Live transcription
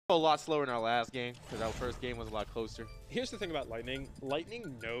a lot slower in our last game because our first game was a lot closer. Here's the thing about Lightning.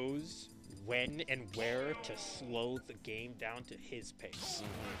 Lightning knows when and where to slow the game down to his pace.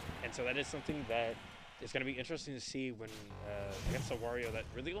 And so that is something that is going to be interesting to see when against a Wario that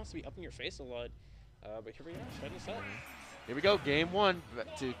really wants to be up in your face a lot. But here we are, setting us up. Here we go, game 1.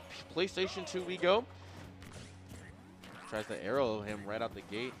 To PlayStation 2 we go. Tries to arrow him right out the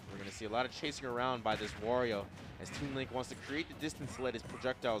gate. We're going to see a lot of chasing around by this Wario as Toon Link wants to create the distance to let his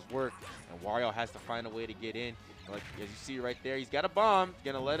projectiles work, and Wario has to find a way to get in. Like as you see right there, he's got a bomb.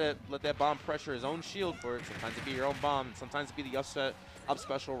 He's going to let that bomb pressure his own shield for it. Sometimes it be your own bomb, and sometimes it be the up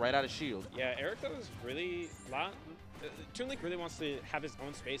special right out of shield. Yeah, EricTho is really Toon Link really wants to have his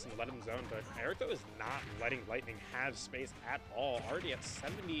own space and let him zone, but EricTho is not letting Lightning have space at all. Already at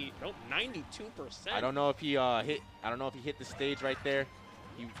 92%. I don't know if he hit the stage right there.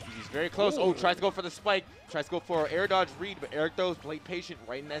 He's very close. Ooh. Oh, tries to go for the spike. Tries to go for an air dodge read, but EricTho's played patient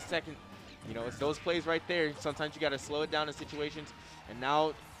right in that second. You know, it's those plays right there. Sometimes you got to slow it down in situations. And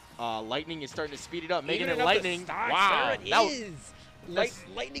now Lightning is starting to speed it up, making it Lightning. Wow, there it is.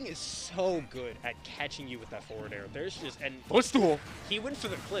 Lightning is so good at catching you with that forward air. There's just footstool. He went for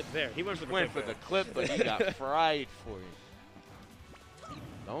the clip there. He went for the clip, but he got fried for it.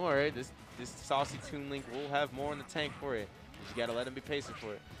 Don't worry, this saucy Toon Link will have more in the tank for it. You gotta let him be patient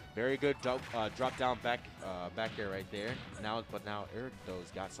for it. Very good drop down back there right there. But now EricTho's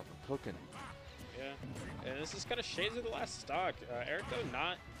got something cooking. Yeah, and this is kind of shades of the last stock. EricTho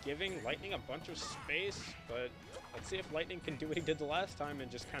not giving Lightning a bunch of space, but let's see if Lightning can do what he did the last time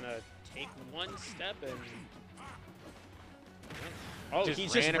and just kind of take one step and... Oh, he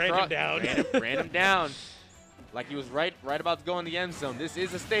just ran him down. ran him down. Like he was right about to go in the end zone. This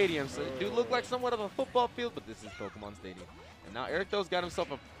is a stadium, so it do look like somewhat of a football field, but this is Pokemon Stadium. And now EricTho's got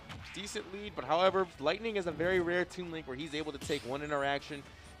himself a decent lead, but however, Lightning is a very rare Toon Link where he's able to take one interaction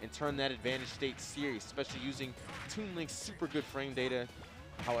and turn that advantage state serious, especially using Toon Link's super good frame data.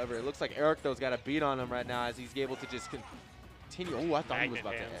 However, it looks like EricTho's got a beat on him right now as he's able to just continue. Oh, I thought he was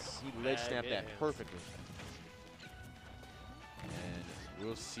about to. He ledge snapped that perfectly. And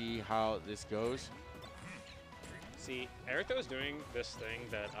we'll see how this goes. See, EricTho is doing this thing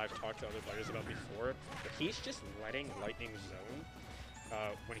that I've talked to other players about before, but he's just letting Lightning zone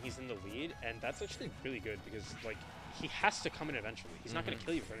when he's in the lead, and that's actually really good because, like, he has to come in eventually. He's not going to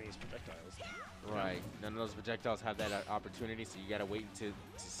kill you with any of these projectiles. Right. None of those projectiles have that opportunity, so you got to wait to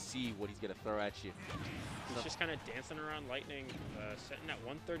see what he's going to throw at you. He's just kind of dancing around Lightning, sitting at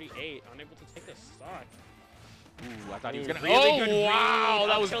 138, unable to take a stock. Ooh, I thought he was going to... Really good wow!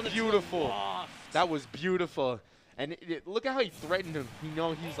 That was beautiful. That was beautiful. And look at how he threatened him.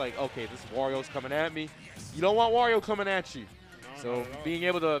 He's like, okay, this Wario's coming at me. You don't want Wario coming at you. So being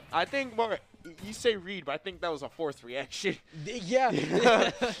able to, I think, you say read, but I think that was a forced reaction. Yeah.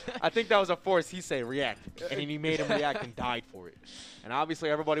 I think that was a force. He say react, and he made him react and died for it. And obviously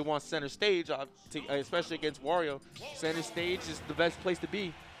everybody wants center stage, especially against Wario. Center stage is the best place to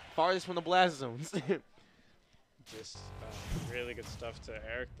be, farthest from the blast zones. Just really good stuff to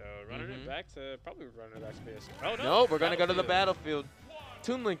EricTho. Running it back to, probably running it back to base. Oh, no. No, we're going to go to the battlefield.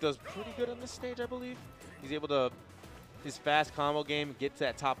 Toon Link does pretty good on this stage, I believe. He's able to, his fast combo game, get to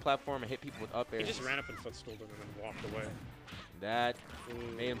that top platform and hit people with up airs. He just ran up and footstooled him and then walked away. That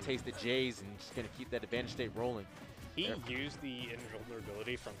made him taste the J's and just going to keep that advantage state rolling. He used the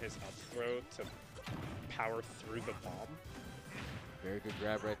invulnerability from his up throw to power through the bomb. Very good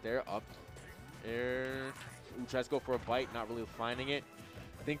grab right there. Up air. Ooh, tries to go for a bite, not really finding it.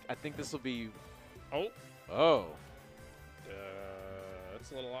 I think this will be. Oh.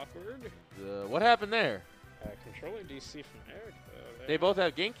 That's a little awkward. What happened there? Controller DC from EricTho. They both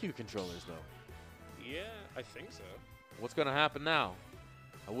have GameCube controllers, though. Yeah, I think so. What's going to happen now?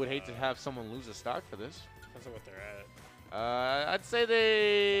 I would hate to have someone lose a stock for this. Depends on what they're at. I'd say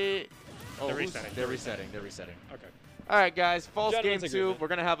they. Oh, they're resetting. They're resetting. Okay. All right, guys. False game 2. We're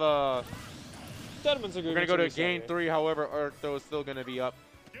gonna have a. We're gonna go to game 3. However, EricTho is still gonna be up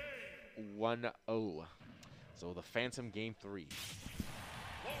 1-0. So the Phantom game 3.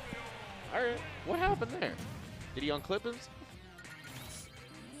 All right. What happened there? Did he unclip himself?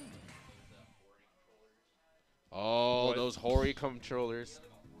 Oh, what? Those Hori controllers.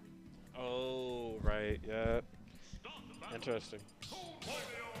 Oh, right. Yeah. Interesting.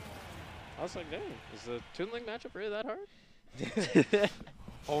 I was like, dang, is the Toon Link matchup really that hard?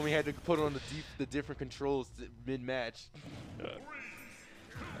 Homie had to put on the different controls mid-match.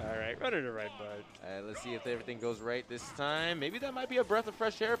 All right, running it right, bud. All right, let's see if everything goes right this time. Maybe that might be a breath of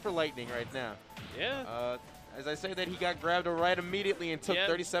fresh air for Lightning right now. Yeah. As I say that, he got grabbed right immediately and took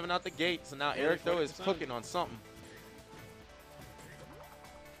 37 out the gate. So now EricTho is cooking on something.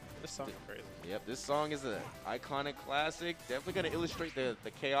 This song is crazy. Yep, this song is an iconic classic. Definitely going to illustrate the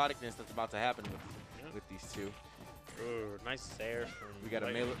chaoticness that's about to happen with these two. Ooh, nice there from We got a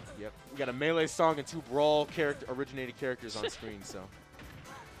Lightning. melee. Yep, we got a melee song and 2 brawl originated characters on screen. So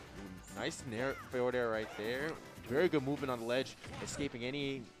nice forward air right there. Very good movement on the ledge, escaping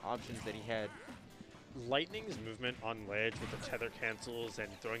any options that he had. Lightning's movement on ledge with the tether cancels and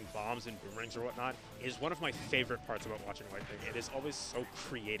throwing bombs and boomerangs or whatnot is one of my favorite parts about watching Lightning. It is always so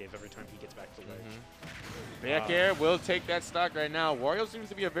creative every time he gets back to ledge. Back air will take that stock right now. Wario seems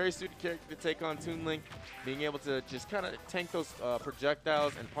to be a very suited character to take on Toon Link, being able to just kind of tank those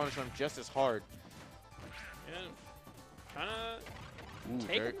projectiles and punish them just as hard. Yeah, kind of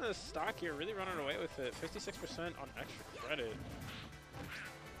taking the stock here, really running away with it. 56% on extra credit.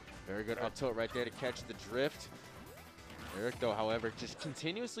 Very good up tilt right there to catch the drift. EricTho, however, just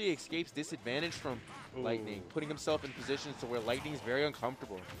continuously escapes disadvantage from Lightning, putting himself in positions to where Lightning is very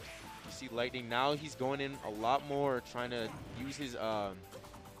uncomfortable. You see Lightning now, he's going in a lot more, trying to use his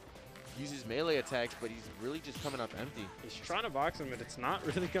melee attacks, but he's really just coming up empty. He's trying to box him, but it's not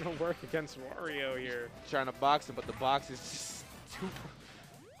really going to work against Wario here. He's trying to box him, but the box is just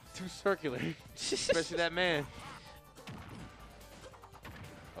too circular, especially that man.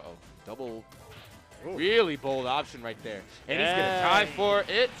 Uh-oh, double. Ooh. Really bold option right there. And he's going to die for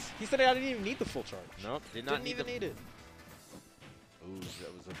it. He said I didn't even need the full charge. Nope, did not Didn't even need it. Ooh,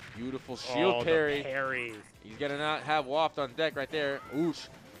 that was a beautiful shield parry. He's going to not have Waft on deck right there. Ooh,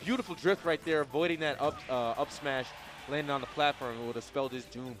 beautiful drift right there, avoiding that up smash, landing on the platform. It would have spelled his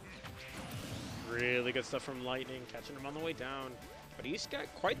doom. Really good stuff from Lightning, catching him on the way down. But he's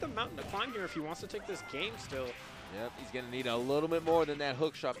got quite the mountain to climb here if he wants to take this game still. Yep, he's going to need a little bit more than that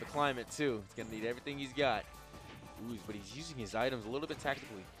hook shot to climb it, too. He's going to need everything he's got. Ooh, but he's using his items a little bit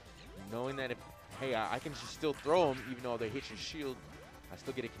tactically, knowing that if, hey, I can just still throw them, even though they hit your shield, I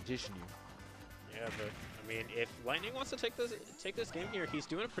still get to condition you. Yeah, but, I mean, if Lightning wants to take this game here, he's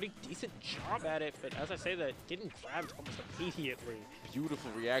doing a pretty decent job at it. But as I say that, getting grabbed almost immediately.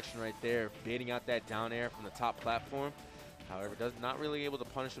 Beautiful Reaction right there, baiting out that down air from the top platform. However, not really able to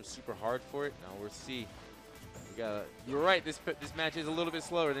punish him super hard for it. Now we'll see. You're right. This match is a little bit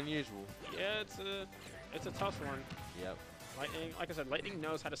slower than usual. Yeah, it's a tough one. Yep. Lightning, like I said, Lightning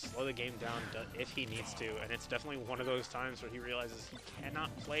knows how to slow the game down if he needs to, and it's definitely one of those times where he realizes he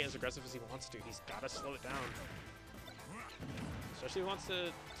cannot play as aggressive as he wants to. He's got to slow it down, especially if he wants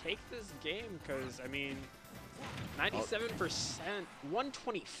to take this game. Because I mean, 97%,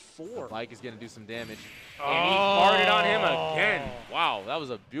 124. The bike is going to do some damage. And he farted on him again. Wow, that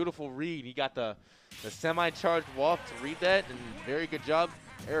was a beautiful read. He got the semi-charged Waft to read that, and very good job.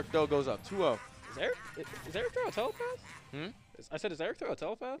 EricTho goes up 2-0. Is EricTho a telepath? I said, is EricTho a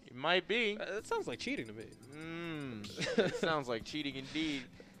telepath? It might be. That sounds like cheating to me. It sounds like cheating indeed.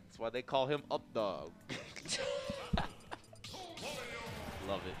 That's why they call him Up Dog.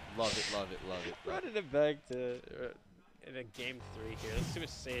 Love it, love it, love it, love it. Running it back to in a game 3 here. Let's see what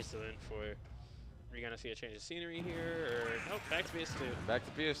stage it's in for. Are you going to see a change of scenery here? Or no, back to PS2. Back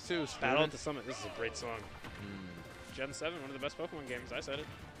to PS2. Battle at the Summit. This is a great song. Gen 7, one of the best Pokemon games. I said it.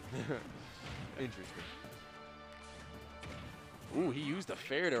 Interesting. Ooh, he used a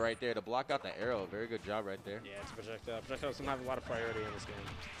Faraday right there to block out the arrow. Very good job right there. Yeah, it's a projectile. Projectiles don't have a lot of priority in this game.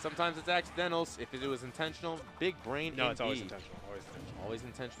 Sometimes it's accidental. If it was intentional, big brain. No, it's always intentional. Always intentional. Always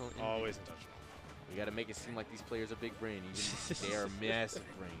intentional. Always intentional. We got to make it seem like these players are big brain, even they are massive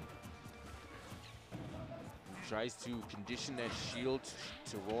brain. He tries to condition that shield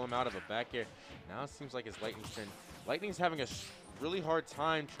to roll him out of a back air. Now it seems like it's Lightning's turn. Lightning's having a really hard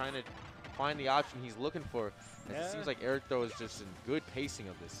time trying to find the option he's looking for. It seems like EricTho is just in good pacing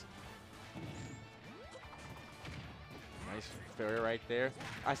of this. Nice fair right there.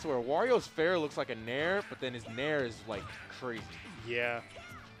 I swear, Wario's fair looks like a nair, but then his nair is like crazy. Yeah.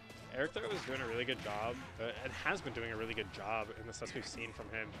 EricTho is doing a really good job, and has been doing a really good job in the stuff we've seen from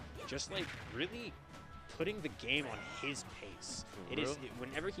him. Just like really putting the game on his pace.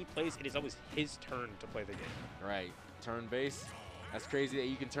 Whenever he plays, it is always his turn to play the game. Right. Turn base. That's crazy that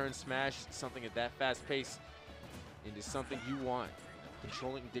you can turn Smash, something at that fast pace, into something you want.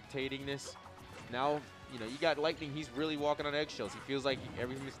 Controlling, dictating this. Now, you know, you got Lightning. He's really walking on eggshells. He feels like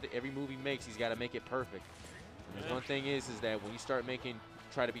every move he makes, he's got to make it perfect. And there's one thing is that when you start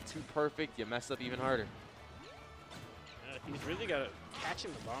try to be too perfect, you mess up even harder. He's really got to catch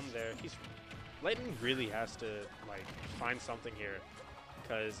him the bomb there. Lightning really has to like find something here,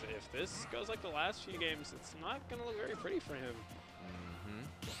 because if this goes like the last few games, it's not gonna look very pretty for him.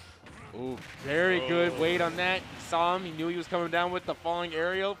 Ooh, very good weight on that. He saw him. He knew he was coming down with the falling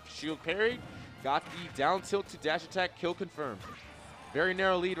aerial. Shield parried. Got the down tilt to dash attack. Kill confirmed. Very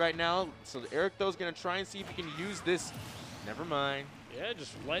narrow lead right now. So EricTho's going to try and see if he can use this. Never mind. Yeah,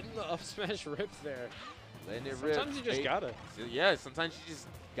 just letting the up smash rip there. Letting it rip. Sometimes you just gotta. Yeah, sometimes you just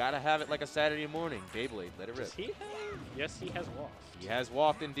gotta have it like a Saturday morning. Beyblade, let it rip. Does he have? Yes, he has waft. He has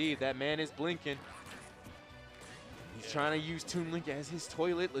waft indeed. That man is blinking. He's trying to use Toon Link as his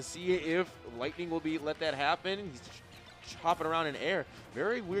toilet. Let's see if Lightning will let that happen. He's hopping around in air.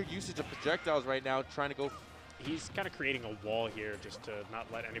 Very weird usage of projectiles right now, trying to go. He's kind of creating a wall here just to not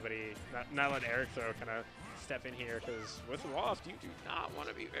let anybody, not let EricTho kind of step in here, because with waft, you do not want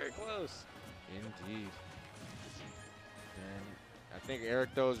to be very close. Indeed. And I think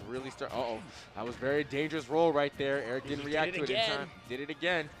EricTho is really that was a very dangerous roll right there. Eric didn't react to it in time. Did it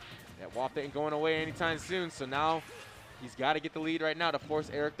again. That waft ain't going away anytime soon. So now he's got to get the lead right now to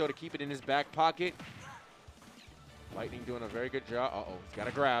force EricTho to keep it in his back pocket. Lightning doing a very good job. He's got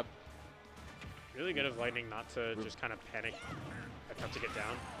to grab. Really good of Lightning not to just kind of panic, attempt to get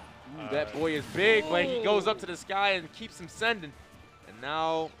down. Ooh, that boy is big, but he goes up to the sky and keeps him sending. And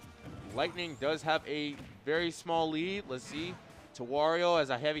now Lightning does have a very small lead. Let's see. To Wario, as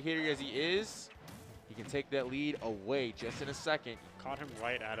a heavy hitter as he is, he can take that lead away just in a second. Caught him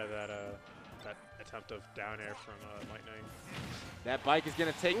right out of that attempt of down air from Lightning. That bike is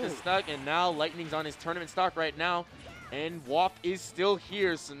going to take the stuck, and now Lightning's on his tournament stock right now. And Waft is still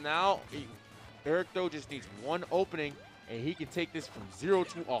here, so now EricTho just needs one opening, and he can take this from 0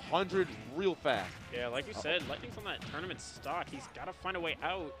 to 100 real fast. Yeah, like you said, Lightning's on that tournament stock. He's got to find a way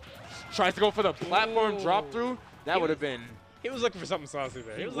out. Tries to go for the platform drop through. That would have been... He was looking for something saucy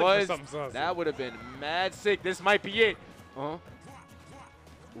there. He was looking for something saucy. That would have been mad sick. This might be it. Ooh,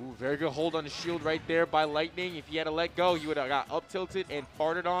 very good hold on the shield right there by Lightning. If he had to let go, he would have got up tilted and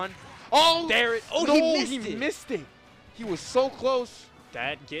farted on. Oh, there it. Oh, no, he missed it. He was so close.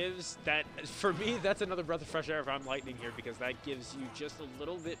 That gives that, for me, that's another breath of fresh air if I'm Lightning here, because that gives you just a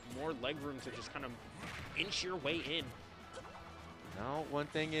little bit more leg room to just kind of inch your way in. Now, one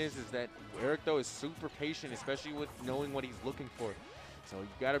thing is that EricTho is super patient, especially with knowing what he's looking for. So you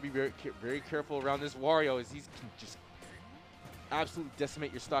got to be very careful around this Wario, as he can just absolutely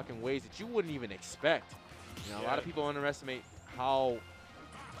decimate your stock in ways that you wouldn't even expect. You know, a lot of people underestimate how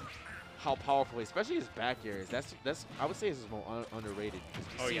powerful, especially his back air is. That's I would say is his most underrated.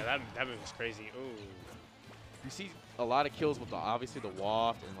 Oh yeah, that move is crazy. Ooh. You see a lot of kills with obviously the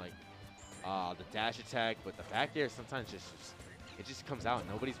waft and like the dash attack, but the back air sometimes it just comes out and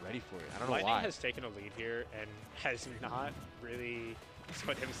nobody's ready for it. I don't know why. Lightning has taken a lead here and has not really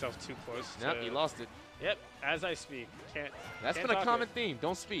put himself too close. Yep, he lost it. Yep, as I speak. That's been a common theme.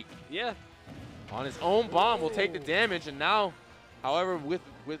 Don't speak. Yeah. On his own bomb will take the damage, and now, however, with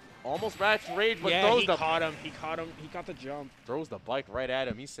almost Rat's Rage, but throws the... caught him. He caught him. He got the jump. Throws the bike right at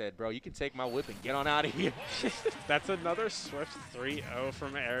him. He said, bro, you can take my whip and get on out of here. That's another swift 3-0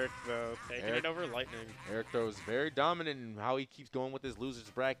 from EricTho, taking it over Lightning. EricTho is very dominant in how he keeps going with his loser's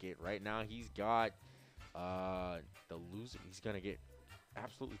bracket. Right now, he's got the loser. He's going to get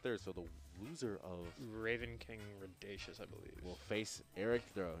absolutely third. So the loser of... Raven King Radacious, I believe. Will face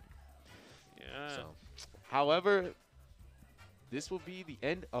EricTho. Yeah. So, however... This will be the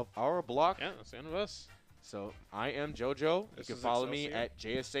end of our block. Yeah, that's the end of us. So I am JoJo. This you can follow me at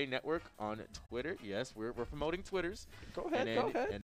JSA Network on Twitter. Yes, we're promoting Twitters. Go ahead, go ahead. And